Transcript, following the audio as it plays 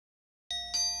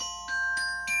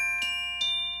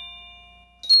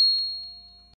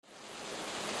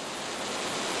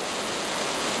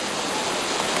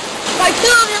2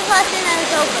 of this lesson and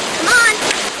it's over. Come on!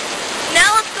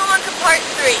 Now let's go on to part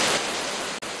 3.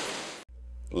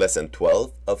 Lesson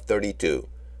 12 of 32.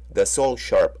 The sol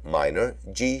sharp minor,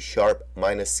 G sharp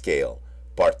minor scale.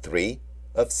 Part 3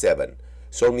 of 7.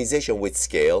 Solmization with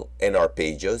scale and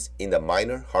arpeggios in the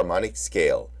minor harmonic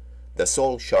scale. The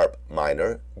sol sharp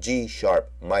minor, G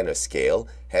sharp minor scale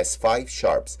has 5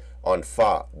 sharps on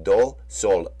Fa, Do,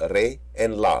 Sol, Re,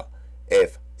 and La,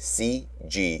 F, C,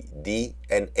 G, D,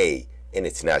 and A in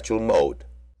its natural mode.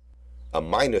 A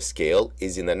minor scale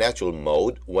is in the natural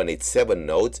mode when its 7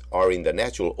 notes are in the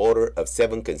natural order of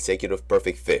 7 consecutive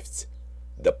perfect fifths.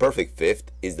 The perfect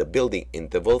fifth is the building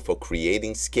interval for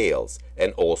creating scales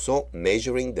and also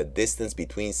measuring the distance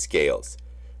between scales.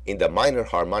 In the minor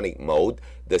harmonic mode,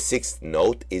 the 6th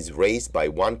note is raised by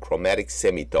 1 chromatic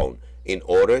semitone in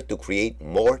order to create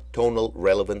more tonal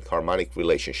relevant harmonic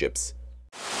relationships.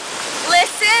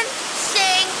 Listen,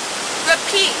 sing,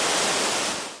 repeat.